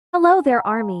Hello there,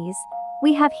 armies.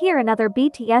 We have here another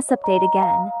BTS update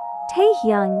again.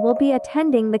 Taehyung will be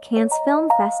attending the Cannes Film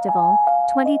Festival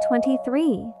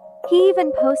 2023. He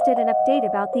even posted an update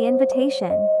about the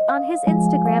invitation on his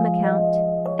Instagram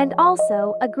account, and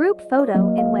also a group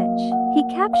photo in which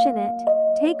he captioned it,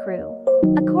 Taekru.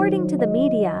 According to the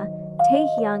media,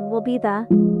 Taehyung will be the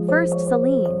first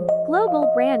Celine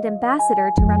global brand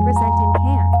ambassador to represent in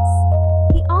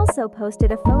Cannes. He also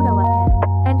posted a photo of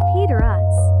him and Peter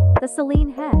Utz, the Celine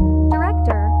head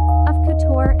director of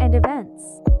couture and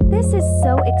events. This is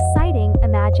so exciting.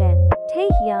 Imagine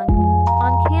Taehyung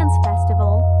on Cannes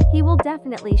Festival. He will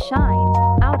definitely shine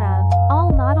out of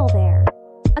all model there.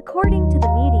 According to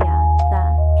the media,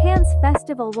 the Cannes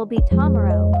Festival will be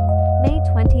tomorrow, May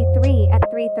 23 at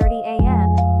 3:30 a.m.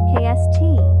 KST.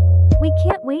 We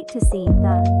can't wait to see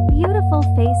the beautiful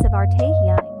face of our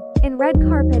Taehyung in red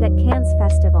carpet at Cannes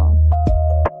Festival.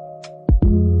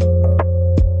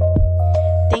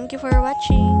 Thank you for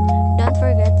watching. Don't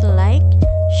forget to like,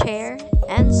 share,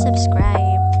 and subscribe.